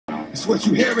It's what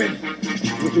you hearing.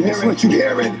 It's what you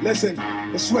hearing. Listen.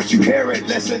 It's what you hearing.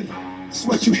 Listen. It's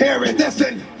what you hearing.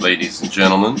 Listen. Ladies and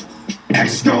gentlemen.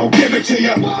 X gon' give it to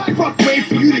you. Fuck, wait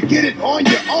for you to get it on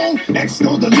your own. X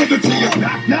gon' deliver to you.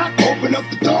 Knock, knock, open up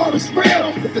the door, it's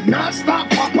real. If the non-stop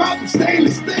pop out from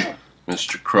stainless steel.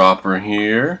 Mr. Cropper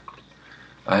here.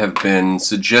 I have been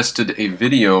suggested a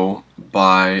video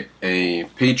by a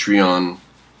Patreon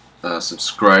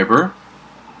subscriber.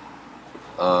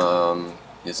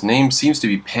 His name seems to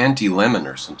be Panty Lemon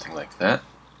or something like that.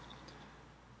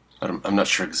 I'm not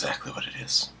sure exactly what it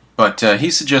is. But he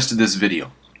suggested this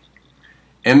video.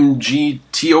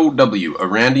 MGTOW, a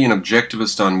Randian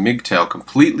objectivist on MGTOW,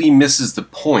 completely misses the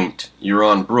point, you're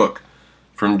on Brooke.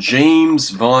 From James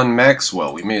Von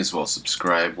Maxwell. We may as well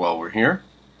subscribe while we're here.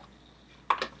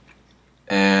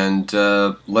 And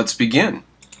let's begin.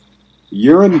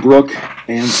 Urine Brook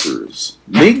answers.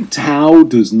 MGTOW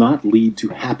does not lead to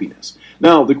happiness.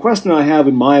 Now, the question I have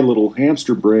in my little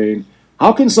hamster brain,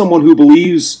 how can someone who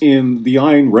believes in the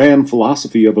Ayn Rand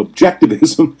philosophy of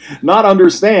objectivism not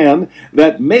understand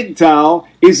that MGTOW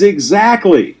is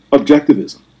exactly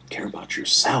objectivism? Care about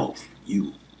yourself,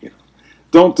 you know.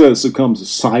 Don't succumb to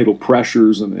societal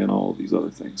pressures and all of these other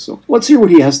things. So let's hear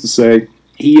what he has to say.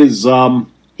 He is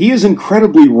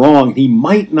incredibly wrong. He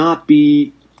might not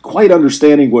be quite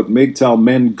understanding what MGTOW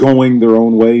men going their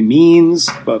own way means,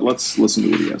 but let's listen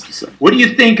to what he has to say. What do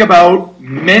you think about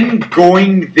men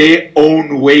going their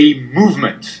own way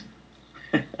movement?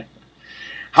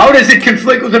 How does it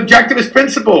conflict with objectivist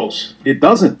principles? It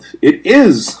doesn't. It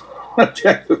is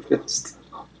objectivist.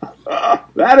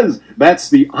 That's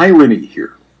the irony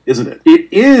here, isn't it?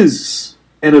 It is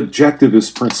an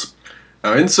objectivist principle.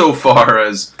 Now, insofar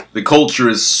as the culture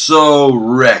is so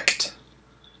wrecked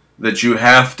that you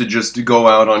have to just go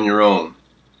out on your own,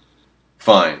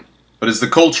 fine. But is the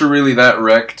culture really that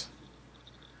wrecked?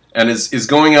 And is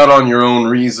going out on your own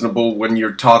reasonable when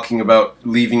you're talking about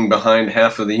leaving behind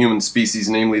half of the human species,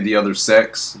 namely the other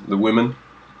sex, the women?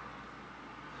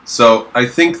 So I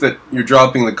think that you're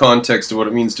dropping the context of what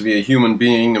it means to be a human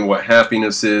being and what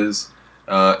happiness is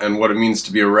and what it means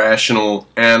to be a rational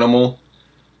animal.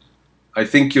 I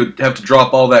think you'd have to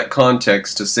drop all that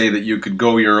context to say that you could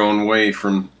go your own way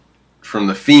from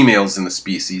the females in the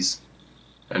species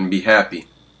and be happy.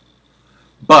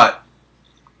 But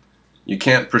you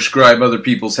can't prescribe other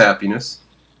people's happiness.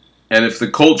 And if the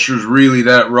culture's really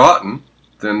that rotten,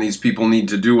 then these people need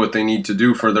to do what they need to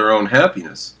do for their own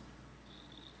happiness.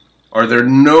 Are there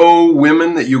no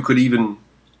women that you could even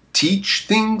teach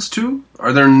things to?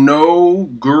 Are there no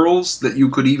girls that you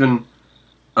could even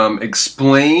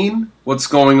explain what's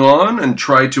going on and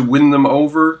try to win them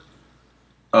over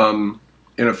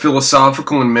in a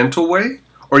philosophical and mental way?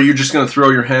 Or are you just going to throw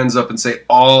your hands up and say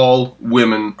all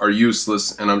women are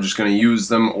useless and I'm just going to use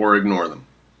them or ignore them?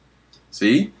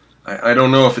 See? I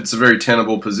don't know if it's a very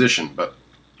tenable position, but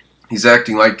he's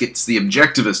acting like it's the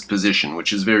objectivist position,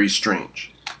 which is very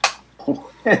strange.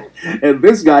 And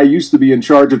this guy used to be in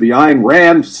charge of the Ayn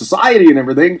Rand Society and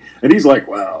everything, and he's like,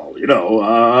 well, you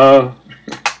know,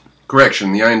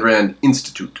 Correction, the Ayn Rand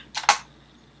Institute.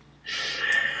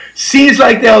 Seems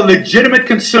like there are legitimate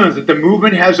concerns that the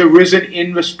movement has arisen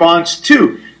in response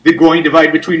to the growing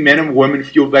divide between men and women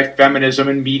fueled by feminism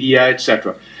and media,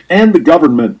 etc. And the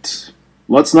government.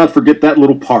 Let's not forget that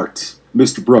little part,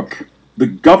 Mr. Brooke. The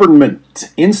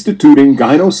government instituting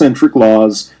gynocentric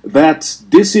laws that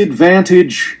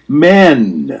disadvantage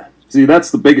men. See,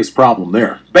 that's the biggest problem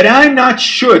there. But I'm not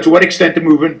sure to what extent the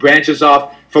movement branches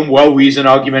off from well-reasoned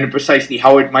argument and precisely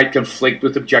how it might conflict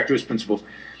with objectivist principles.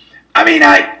 I mean,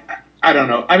 I don't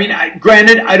know. I mean,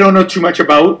 granted, I don't know too much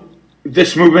about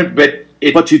this movement, but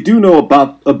But you do know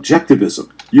about objectivism.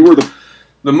 You were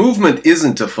The movement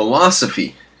isn't a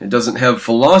philosophy. It doesn't have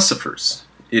philosophers.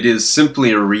 It is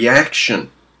simply a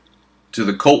reaction to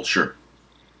the culture.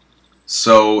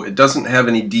 So it doesn't have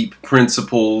any deep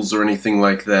principles or anything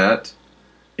like that.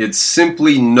 It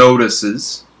simply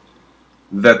notices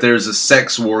that there's a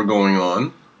sex war going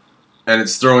on, and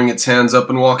it's throwing its hands up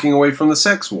and walking away from the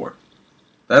sex war.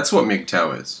 That's what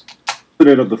MGTOW is.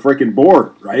 President of the frickin'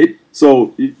 board, right?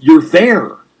 So you're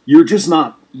there. You're just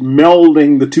not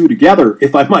melding the two together,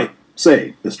 if I might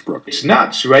say, Mr. Brooke. it's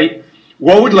nuts, right?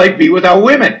 What would life be without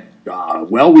women?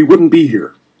 Well, we wouldn't be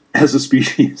here as a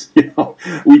species. You know,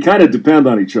 we kind of depend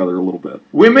on each other a little bit.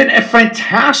 Women are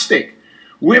fantastic.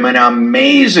 Women are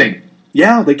amazing.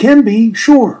 Yeah, they can be,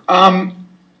 sure.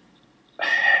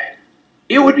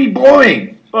 It would be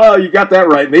boring. Well, you got that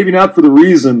right. Maybe not for the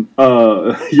reason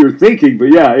you're thinking, but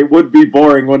yeah, it would be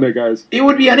boring, wouldn't it, guys? It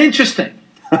would be uninteresting.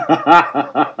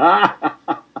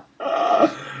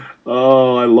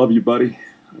 Oh, I love you, buddy.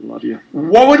 I love you.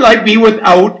 What would life be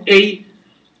without a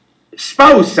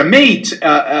spouse, a mate?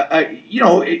 You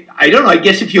know, I don't know. I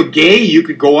guess if you're gay, you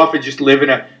could go off and just live in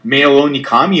a male-only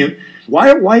commune.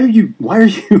 Why are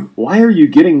you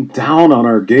getting down on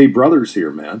our gay brothers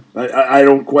here, man? I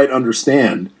don't quite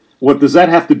understand. What does that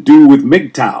have to do with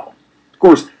MGTOW? Of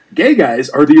course, gay guys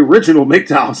are the original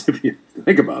MGTOWs, if you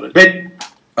think about it.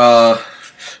 But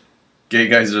gay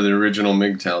guys are the original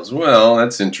MGTOWs. Well,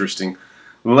 that's interesting.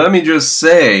 Let me just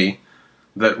say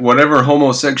that whatever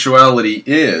homosexuality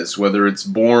is, whether it's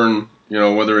born, you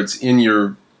know, whether it's in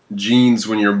your genes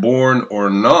when you're born or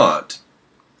not,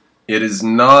 it is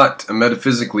not a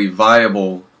metaphysically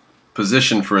viable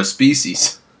position for a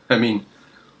species. I mean,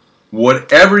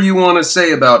 whatever you want to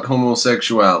say about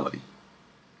homosexuality,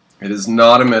 it is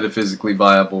not a metaphysically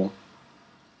viable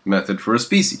method for a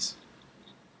species.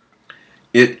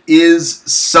 It is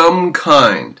some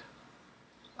kind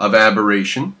of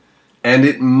aberration, and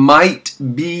it might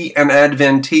be an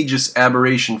advantageous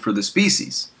aberration for the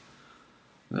species.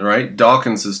 All right?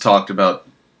 Dawkins has talked about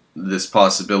this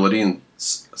possibility, and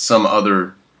some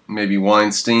other, maybe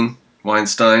Weinstein,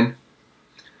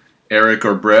 Eric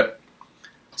or Brett.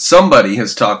 Somebody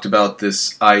has talked about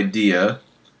this idea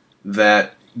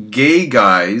that gay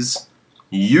guys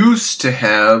used to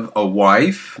have a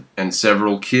wife and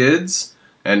several kids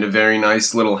and a very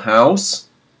nice little house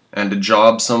and a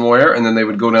job somewhere, and then they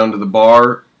would go down to the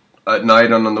bar at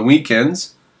night and on the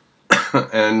weekends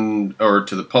or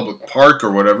to the public park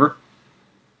or whatever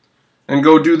and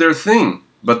go do their thing.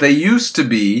 But they used to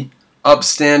be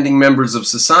upstanding members of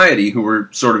society who were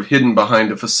sort of hidden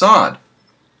behind a facade.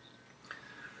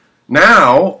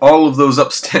 Now, all of those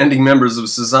upstanding members of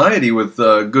society with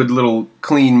good little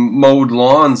clean mowed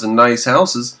lawns and nice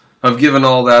houses have given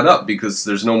all that up because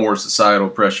there's no more societal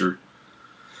pressure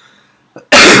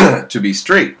to be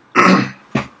straight.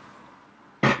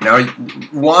 Now,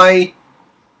 why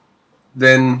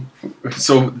then?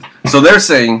 So they're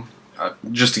saying,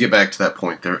 just to get back to that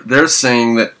point, they're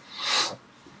saying that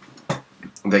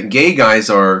gay guys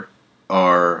are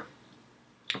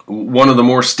one of the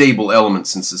more stable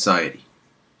elements in society,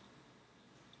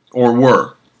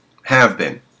 or have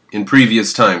been, in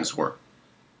previous times were.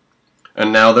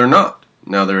 And now they're not.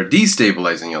 Now they're a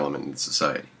destabilizing element in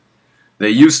society. They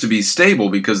used to be stable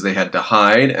because they had to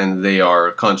hide, and they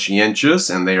are conscientious,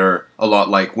 and they are a lot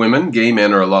like women. Gay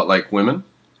men are a lot like women.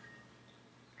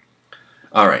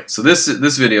 Alright, so this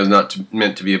video is not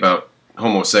meant to be about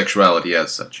homosexuality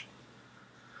as such.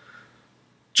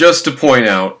 Just to point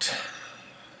out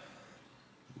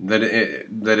that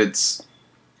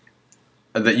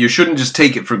that you shouldn't just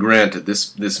take it for granted.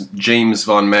 This James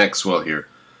von Maxwell here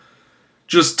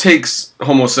just takes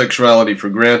homosexuality for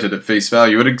granted at face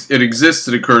value. It exists,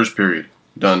 it occurs, period.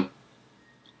 Done.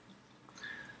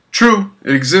 True,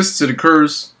 it exists, it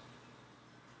occurs.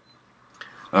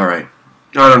 Alright.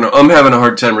 I don't know. I'm having a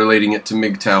hard time relating it to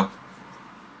MGTOW.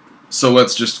 So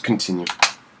let's just continue.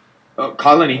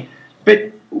 Colony.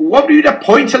 But what would be the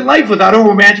point in life without a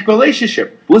romantic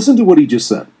relationship? Listen to what he just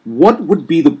said. What would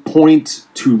be the point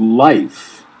to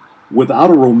life without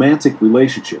a romantic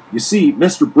relationship? You see,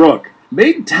 Mr. Brooke,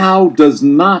 MGTOW does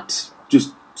not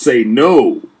just say,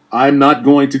 no, I'm not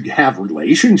going to have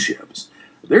relationships.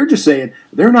 They're just saying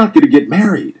they're not going to get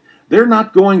married. They're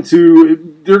not going to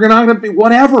be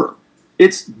whatever.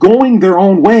 It's going their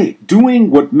own way, doing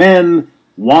what men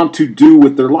want to do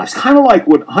with their lives. Kind of like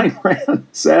what Ayn Rand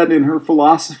said in her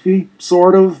philosophy,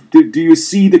 sort of. Do you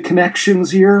see the connections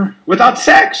here? Without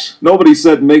sex. Nobody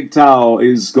said MGTOW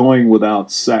is going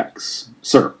without sex.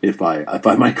 Sir, if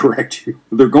I might correct you.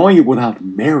 They're going without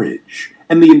marriage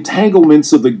and the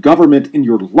entanglements of the government in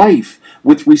your life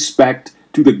with respect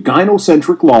to the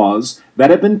gynocentric laws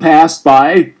that have been passed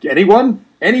by anyone?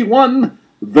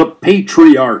 The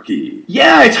patriarchy.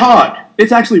 Yeah, it's hard.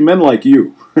 It's actually men like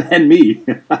you and me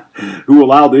who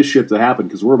allow this shit to happen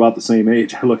because we're about the same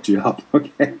age. I looked you up.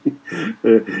 Okay,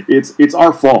 it's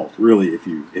our fault, really, if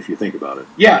you think about it.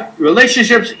 Yeah,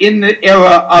 relationships in the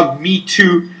era of Me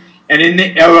Too and in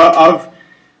the era of,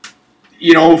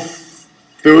 you know,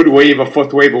 third wave or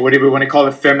fourth wave or whatever you want to call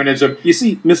it, feminism. You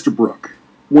see, Mr. Brooke,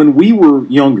 when we were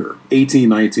younger, 18,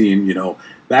 19, you know,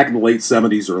 back in the late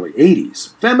 70s, early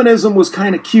 80s, feminism was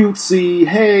kind of cutesy.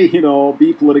 Hey, you know,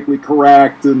 be politically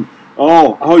correct and,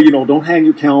 you know, don't hang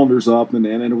your calendars up and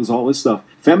it was all this stuff.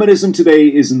 Feminism today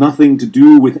is nothing to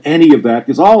do with any of that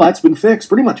because all that's been fixed.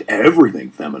 Pretty much everything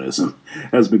feminism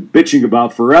has been bitching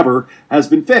about forever has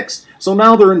been fixed. So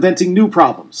now they're inventing new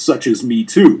problems, such as Me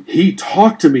Too. He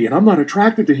talked to me and I'm not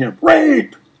attracted to him.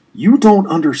 Rape! You don't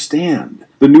understand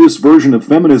the newest version of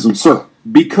feminism, sir,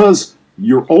 because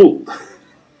you're old.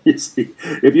 You see,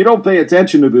 if you don't pay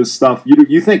attention to this stuff,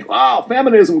 you think, oh,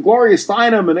 feminism, Gloria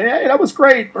Steinem, and hey, that was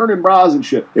great, burning bras and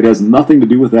shit. It has nothing to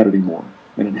do with that anymore,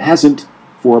 and it hasn't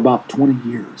for about 20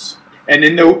 years. And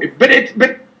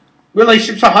but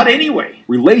relationships are hot anyway.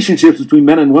 Relationships between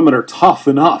men and women are tough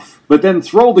enough, but then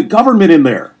throw the government in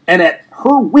there, and at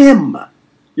her whim,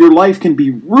 your life can be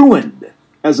ruined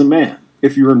as a man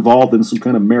if you're involved in some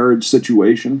kind of marriage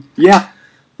situation. Yeah.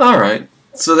 All right.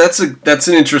 So that's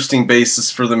an interesting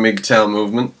basis for the MGTOW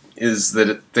movement, is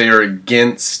that they are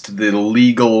against the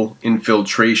legal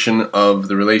infiltration of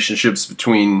the relationships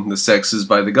between the sexes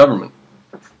by the government.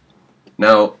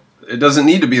 Now, it doesn't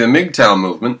need to be the MGTOW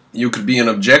movement. You could be an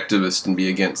objectivist and be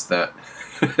against that.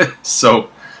 So,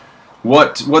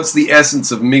 what's the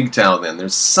essence of MGTOW then?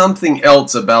 There's something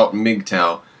else about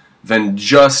MGTOW than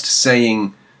just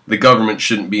saying the government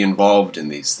shouldn't be involved in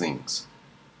these things.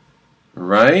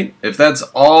 Right? If that's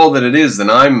all that it is, then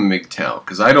I'm a MGTOW,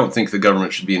 because I don't think the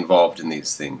government should be involved in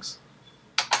these things.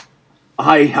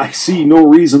 I see no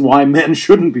reason why men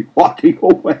shouldn't be walking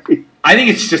away. I think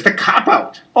it's just a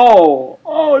cop-out.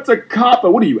 Oh, it's a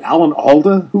cop-out. What are you, Alan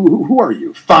Alda? Who are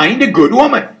you? Find a good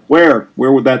woman. Where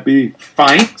would that be?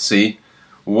 See,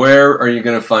 where are you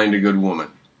going to find a good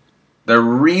woman? There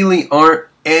really aren't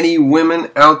any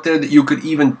women out there that you could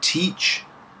even teach.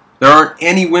 There aren't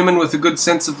any women with a good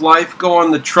sense of life. Go on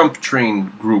the Trump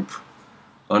Train group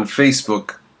on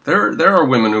Facebook. There are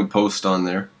women who post on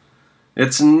there.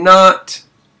 It's not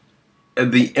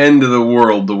at the end of the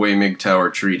world the way MGTOW are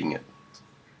treating it.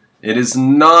 It is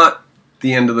not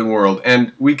the end of the world,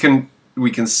 and we can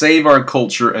save our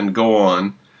culture and go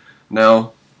on.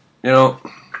 Now,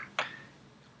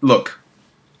 look,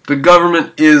 the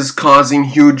government is causing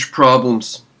huge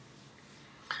problems.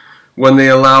 When they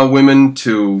allow women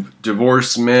to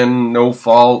divorce men, no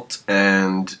fault,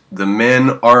 and the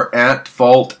men are at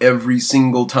fault every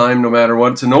single time, no matter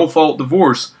what. It's a no-fault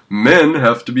divorce. Men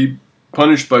have to be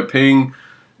punished by paying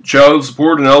child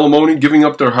support and alimony, giving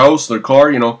up their house, their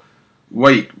car,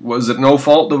 Wait, was it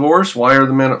no-fault divorce? Why are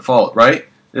the men at fault, right?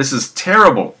 This is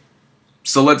terrible.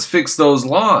 So let's fix those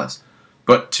laws.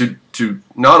 But to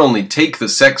not only take the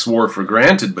sex war for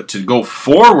granted, but to go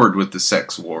forward with the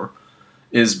sex war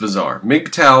is bizarre.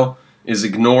 MGTOW is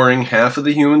ignoring half of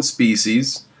the human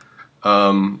species,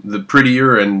 the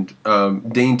prettier and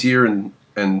daintier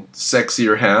and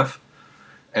sexier half,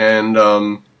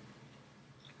 and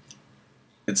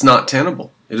it's not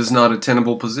tenable. It is not a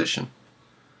tenable position.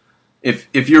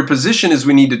 If your position is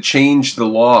we need to change the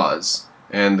laws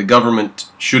and the government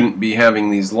shouldn't be having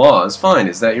these laws, fine.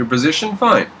 Is that your position?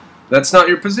 Fine. That's not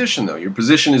your position, though. Your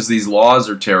position is these laws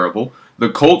are terrible, the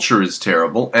culture is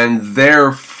terrible, and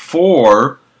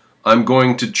therefore I'm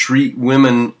going to treat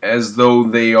women as though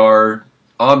they are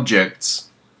objects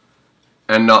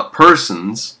and not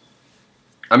persons.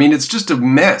 I mean, it's just a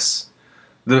mess.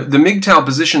 The MGTOW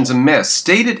position's a mess.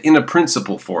 State it in a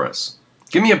principle for us.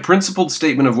 Give me a principled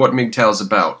statement of what MGTOW is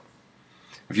about.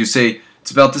 If you say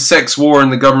it's about the sex war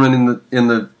and the government in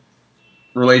the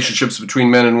relationships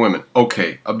between men and women,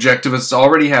 okay, objectivists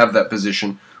already have that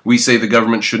position. We say the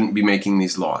government shouldn't be making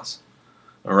these laws.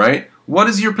 All right? What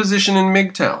is your position in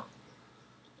MGTOW?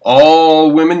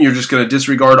 All women, you're just going to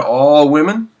disregard all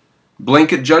women?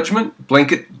 Blanket judgment?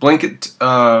 Blanket,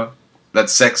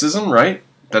 that's sexism, right?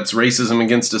 That's racism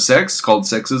against a sex, called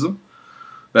sexism.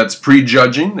 That's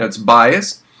prejudging, that's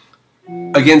bias.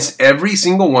 Against every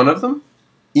single one of them?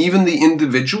 Even the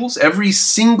individuals? Every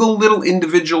single little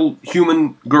individual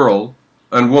human girl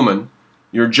and woman,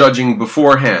 you're judging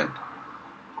beforehand.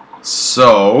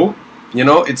 So,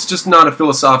 it's just not a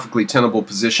philosophically tenable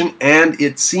position, and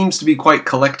it seems to be quite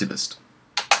collectivist.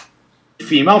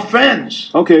 Female friends.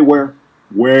 Okay, where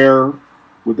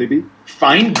would they be?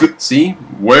 Find good. See?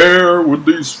 Where would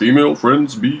these female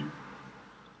friends be?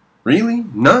 Really?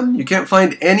 None? You can't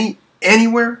find any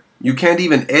anywhere? You can't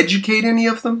even educate any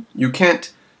of them? You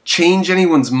can't change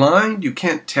anyone's mind? You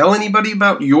can't tell anybody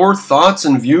about your thoughts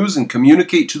and views and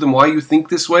communicate to them why you think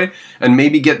this way and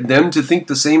maybe get them to think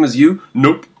the same as you?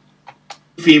 Nope.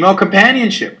 Female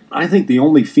companionship. I think the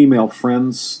only female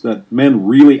friends that men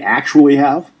really actually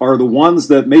have are the ones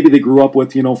that maybe they grew up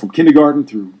with, from kindergarten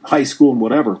through high school and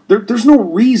whatever. There's no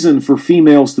reason for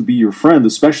females to be your friend,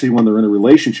 especially when they're in a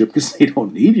relationship, because they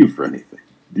don't need you for anything.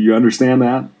 Do you understand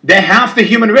that? They're half the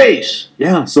human race.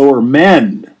 Yeah, so are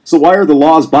men. So why are the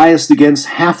laws biased against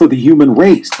half of the human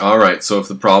race? All right, so if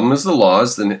the problem is the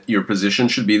laws, then your position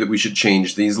should be that we should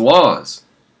change these laws.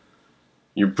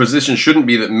 Your position shouldn't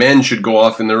be that men should go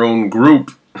off in their own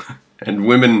group and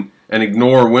women and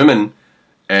ignore women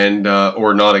and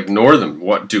or not ignore them.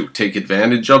 What do? Take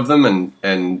advantage of them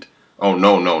and Oh,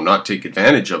 no, not take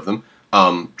advantage of them.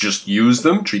 Just use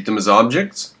them, treat them as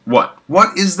objects? What?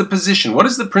 What is the position? What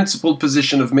is the principled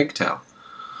position of MGTOW?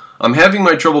 I'm having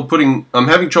trouble putting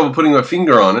my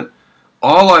finger on it.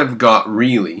 All I've got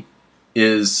really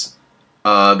is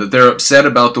that they're upset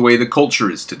about the way the culture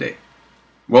is today.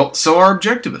 Well, so are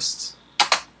objectivists.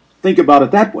 Think about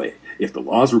it that way. If the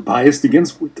laws were biased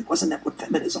against, wasn't that what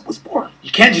feminism was for? You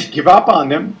can't just give up on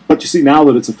them. But you see, now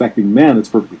that it's affecting men, it's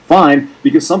perfectly fine,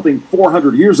 because something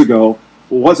 400 years ago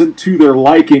wasn't to their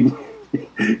liking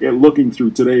looking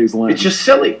through today's lens. It's just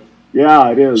silly.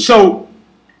 Yeah, it is. So,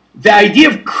 the idea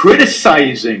of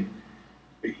criticizing,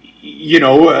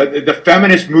 the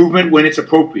feminist movement when it's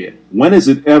appropriate. When is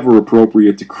it ever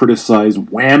appropriate to criticize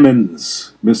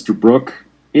women's, Mr. Brooke?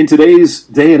 In today's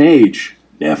day and age,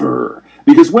 never.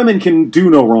 Because women can do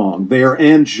no wrong. They are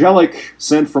angelic,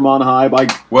 sent from on high by...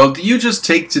 Well, do you just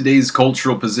take today's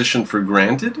cultural position for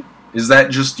granted? Is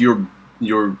that just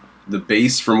the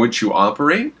base from which you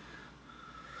operate?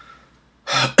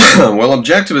 Well,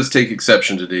 objectivists take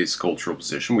exception to today's cultural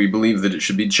position. We believe that it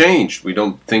should be changed. We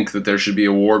don't think that there should be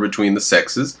a war between the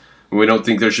sexes. And we don't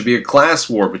think there should be a class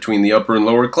war between the upper and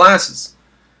lower classes.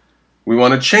 We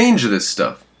want to change this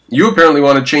stuff. You apparently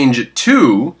want to change it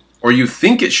too, or you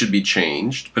think it should be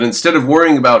changed, but instead of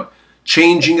worrying about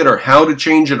changing it or how to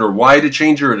change it or why to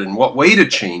change it and in what way to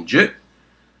change it,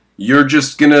 you're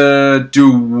just going to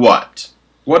do what?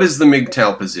 What is the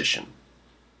MGTOW position?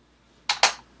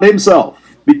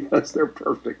 Himself. Because they're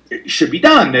perfect. It should be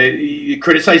done.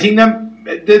 Criticizing them,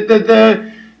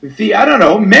 I don't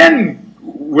know, men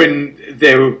when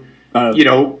they,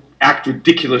 act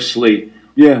ridiculously.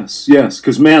 Yes,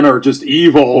 because men are just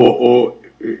evil. Or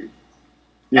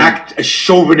act as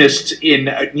chauvinists in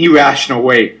an irrational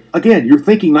way. Again, you're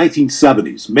thinking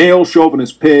 1970s. Male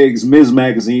chauvinist pigs, Ms.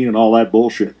 Magazine, and all that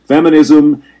bullshit.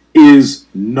 Feminism is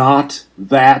not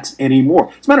that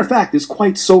anymore. As a matter of fact, it's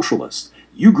quite socialist.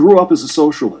 You grew up as a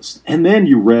socialist, and then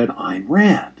you read Ayn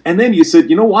Rand. And then you said,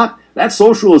 you know what? That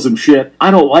socialism shit,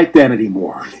 I don't like that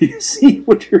anymore. You see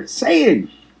what you're saying?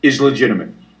 Is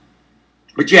legitimate.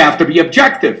 But you have to be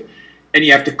objective. And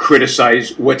you have to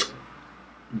criticize what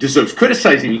deserves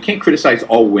criticizing. You can't criticize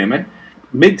all women.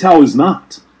 MGTOW is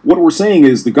not. What we're saying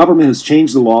is the government has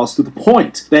changed the laws to the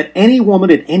point that any woman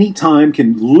at any time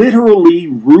can literally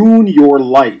ruin your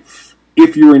life.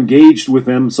 If you're engaged with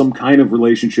them, some kind of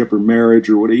relationship or marriage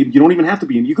or whatever, you don't even have to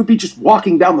be. You could be just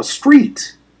walking down the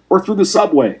street or through the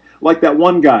subway, like that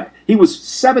one guy. He was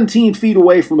 17 feet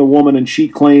away from the woman, and she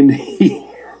claimed he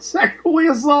sexually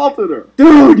assaulted her.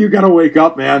 Dude, you gotta wake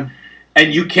up, man.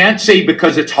 And you can't say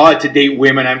because it's hard to date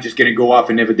women, I'm just going to go off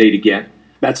and never date again.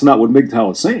 That's not what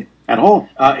MGTOW is saying at all.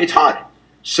 It's hard.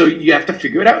 So you have to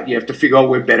figure it out. You have to figure out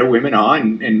where better women are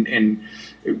and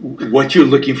what you're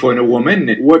looking for in a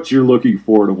woman. What you're looking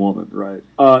for in a woman, right.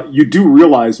 You do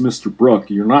realize, Mr. Brooke,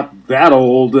 you're not that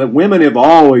old. Women have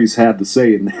always had the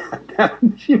say in that.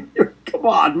 Come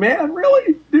on, man,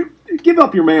 really? Dude, give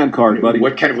up your man card, buddy.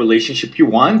 What kind of relationship you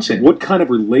want? And what kind of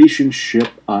relationship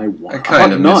I want. I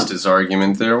kind of missed his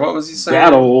argument there. What was he saying?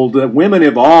 That old. Women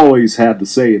have always had the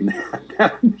say in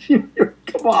that.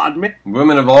 Come on, man.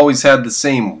 Women have always had the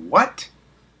same what?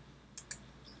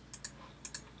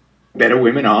 Better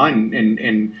women are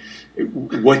and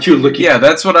what you're looking. Yeah,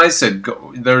 that's what I said.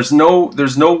 There's no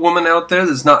woman out there.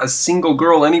 There's not a single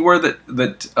girl anywhere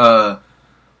that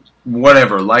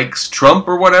whatever likes Trump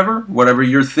or whatever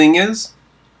your thing is,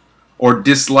 or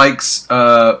dislikes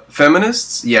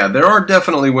feminists. Yeah, there are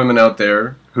definitely women out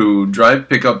there who drive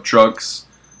pickup trucks,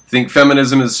 think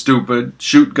feminism is stupid,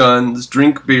 shoot guns,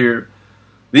 drink beer.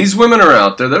 These women are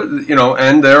out there,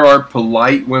 and there are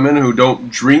polite women who don't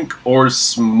drink or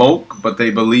smoke, but they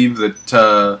believe that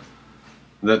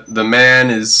the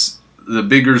man is the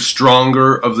bigger,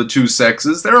 stronger of the two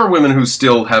sexes. There are women who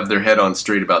still have their head on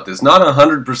straight about this. Not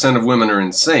 100% of women are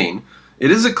insane.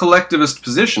 It is a collectivist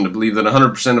position to believe that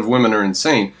 100% of women are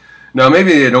insane. Now,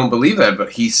 maybe they don't believe that,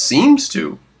 but he seems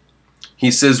to.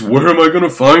 He says, where am I going to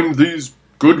find these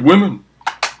good women?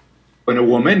 In a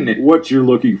woman. What you're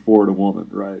looking for in a woman,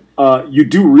 right. You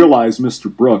do realize,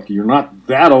 Mr. Brooke, you're not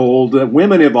that old.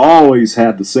 Women have always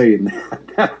had the say in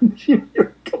that.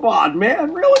 Come on,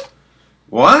 man, really?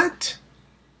 What?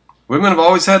 Women have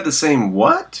always had the same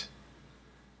what?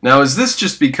 Now, is this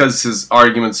just because his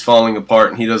argument's falling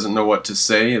apart and he doesn't know what to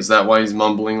say? Is that why he's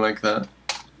mumbling like that?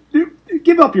 Dude,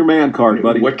 give up your man card,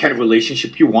 buddy. What kind of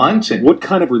relationship you want? And what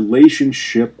kind of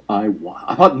relationship I want?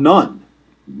 How about none?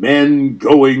 Men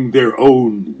going their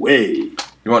own way.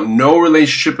 You want no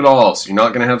relationship at all, so you're not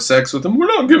going to have sex with them? We're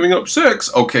not giving up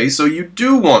sex. Okay, so you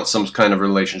do want some kind of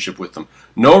relationship with them.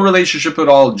 No relationship at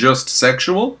all, just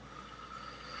sexual?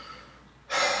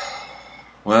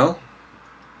 Well,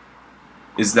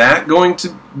 is that going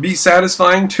to be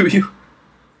satisfying to you?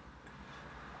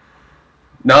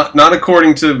 Not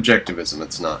according to objectivism,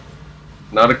 it's not.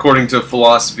 Not according to a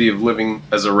philosophy of living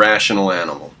as a rational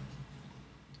animal.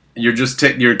 You're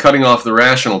cutting off the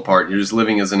rational part. You're just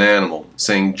living as an animal,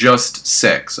 saying just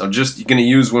sex. I'm just going to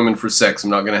use women for sex. I'm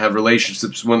not going to have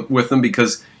relationships with them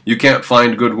because you can't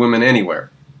find good women anywhere.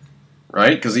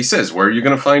 Right? Because he says, where are you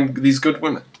going to find these good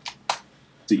women?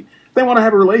 See, if they want to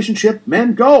have a relationship,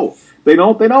 men go. They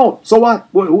don't, they don't. So what?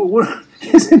 What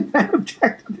isn't that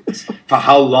objectivism? For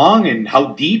how long and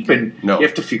how deep, and No. you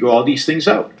have to figure all these things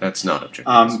out. That's not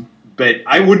objectivism. But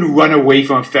I wouldn't run away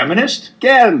from a feminist.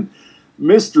 Again,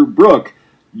 Mr. Brooke,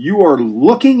 you are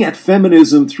looking at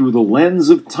feminism through the lens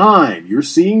of time. You're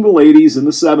seeing the ladies in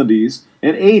the 70s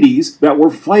and 80s that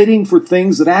were fighting for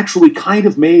things that actually kind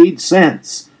of made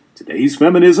sense. Today's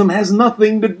feminism has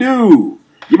nothing to do.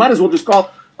 You might as well just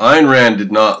call... Ayn Rand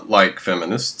did not like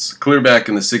feminists. Clear back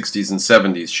in the 60s and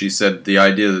 70s, she said the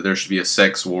idea that there should be a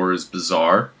sex war is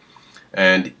bizarre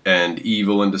and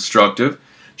evil and destructive.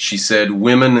 She said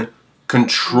women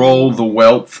control the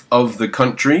wealth of the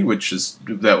country,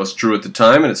 that was true at the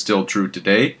time, and it's still true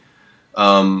today.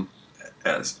 And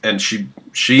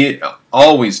she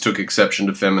always took exception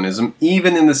to feminism,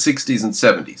 even in the 60s and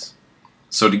 70s.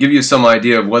 So to give you some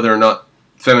idea of whether or not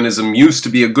feminism used to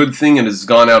be a good thing and has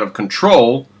gone out of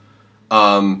control,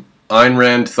 Ayn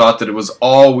Rand thought that it was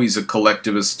always a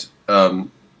collectivist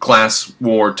class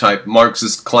war type,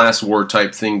 Marxist class war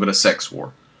type thing, but a sex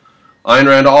war. Ayn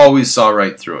Rand always saw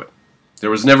right through it. There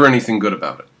was never anything good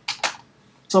about it.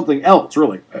 something else,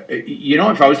 really.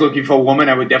 If I was looking for a woman,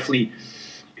 I would definitely...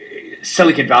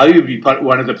 Silicon Valley would be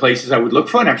one of the places I would look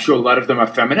for, and I'm sure a lot of them are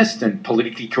feminist and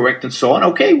politically correct and so on.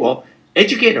 Okay, well,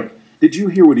 educate them. Did you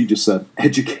hear what he just said?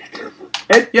 Educate them.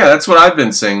 Yeah, that's what I've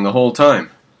been saying the whole time.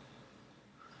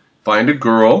 Find a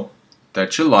girl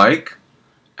that you like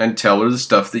and tell her the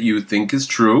stuff that you think is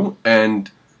true,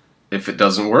 and if it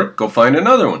doesn't work, go find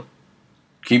another one.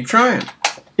 Keep trying.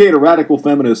 A radical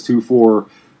feminist who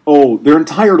their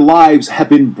entire lives have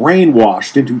been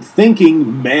brainwashed into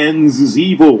thinking men's is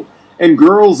evil and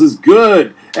girls is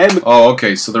good. And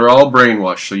okay, so they're all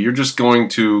brainwashed. So you're just going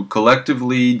to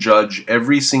collectively judge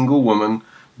every single woman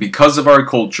because of our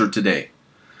culture today.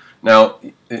 Now,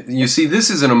 you see, this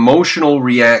is an emotional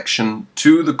reaction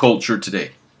to the culture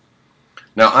today.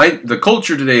 Now, the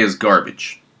culture today is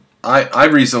garbage. I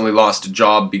recently lost a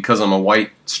job because I'm a white,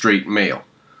 straight male.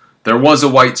 There was a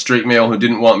white, straight male who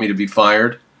didn't want me to be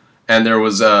fired, and there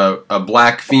was a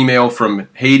black female from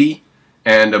Haiti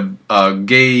and a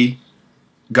gay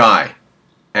guy,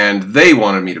 and they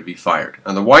wanted me to be fired.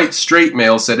 And the white, straight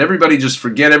male said, everybody just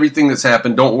forget everything that's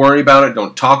happened. Don't worry about it.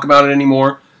 Don't talk about it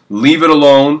anymore. Leave it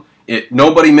alone.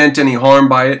 Nobody meant any harm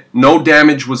by it. No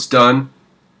damage was done.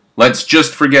 Let's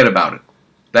just forget about it.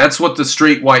 That's what the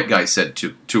straight white guy said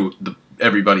to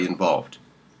everybody involved.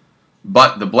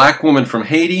 But the black woman from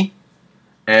Haiti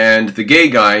and the gay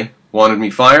guy wanted me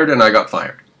fired, and I got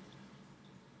fired.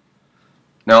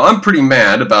 Now, I'm pretty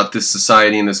mad about this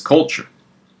society and this culture.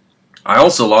 I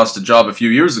also lost a job a few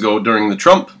years ago during the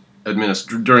Trump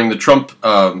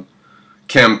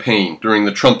campaign, during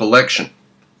the Trump election,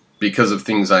 because of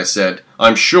things I said.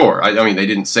 I'm sure, I mean, they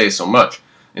didn't say so much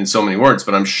in so many words,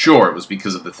 but I'm sure it was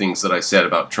because of the things that I said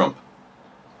about Trump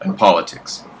and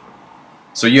politics.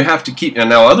 So you have to keep, and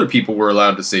now other people were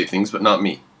allowed to say things, but not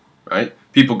me, right?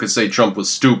 People could say Trump was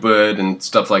stupid and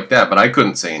stuff like that, but I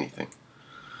couldn't say anything.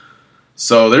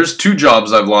 So there's 2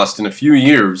 jobs I've lost in a few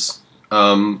years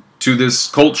to this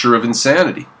culture of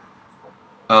insanity.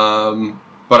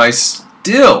 But I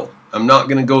still am not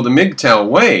going to go the MGTOW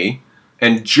way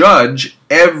and judge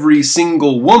every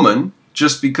single woman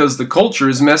just because the culture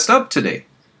is messed up today.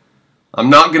 I'm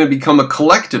not going to become a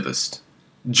collectivist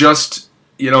just,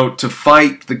 to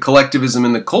fight the collectivism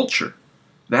in the culture.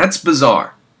 That's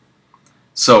bizarre.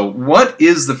 So what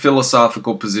is the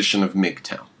philosophical position of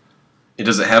MGTOW?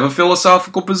 Does it have a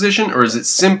philosophical position, or is it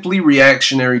simply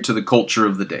reactionary to the culture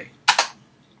of the day?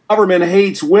 Government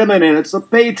hates women, and it's a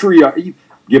patriarchy.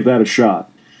 Give that a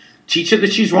shot. Teach her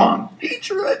that she's wrong. Teach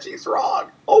her that she's wrong.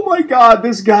 Oh my God,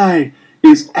 this guy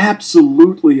is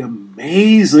absolutely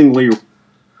amazingly...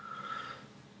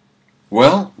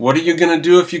 Well, what are you going to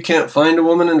do if you can't find a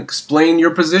woman and explain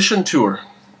your position to her?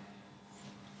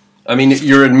 I mean,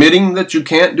 you're admitting that you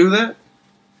can't do that?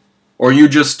 Or you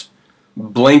just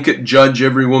blanket judge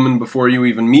every woman before you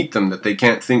even meet them that they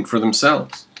can't think for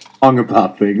themselves? Wrong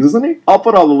about things, isn't he? I'll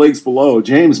put all the links below.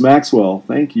 James Maxwell,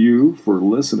 thank you for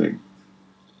listening.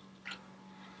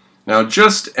 Now,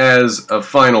 just as a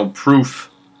final proof,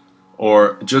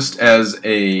 or just as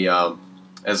a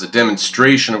as a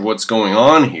demonstration of what's going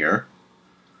on here,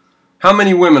 how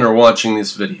many women are watching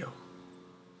this video?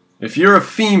 If you're a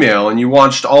female and you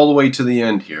watched all the way to the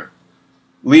end here,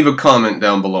 leave a comment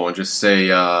down below and just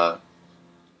say I'm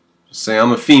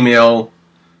a female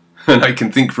and I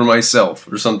can think for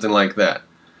myself or something like that.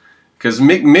 Because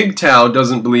MGTOW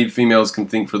doesn't believe females can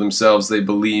think for themselves. They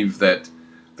believe that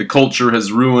the culture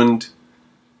has ruined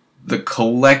the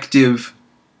collective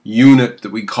unit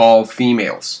that we call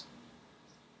females.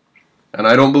 And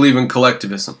I don't believe in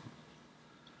collectivism.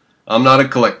 I'm not a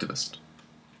collectivist.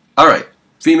 Alright,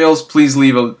 females, please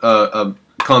leave a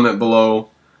comment below.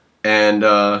 And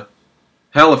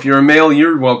hell, if you're a male,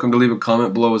 you're welcome to leave a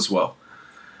comment below as well.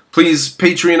 Please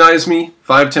Patreonize me,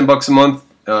 $5-10 a month.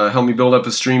 Help me build up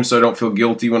a stream so I don't feel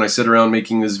guilty when I sit around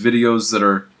making these videos that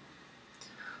are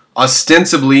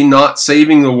ostensibly not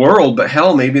saving the world, but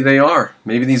hell, maybe they are.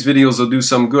 Maybe these videos will do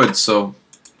some good. So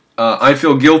I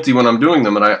feel guilty when I'm doing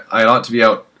them, and I ought to be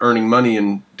out earning money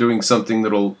and doing something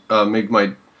that'll make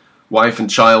my wife and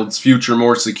child's future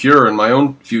more secure and my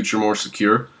own future more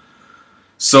secure.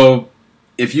 So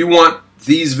if you want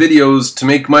these videos to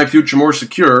make my future more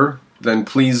secure, then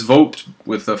please vote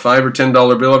with a $5 or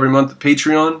 $10 bill every month at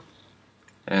Patreon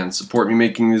and support me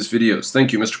making these videos.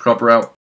 Thank you, Mr. Cropper out.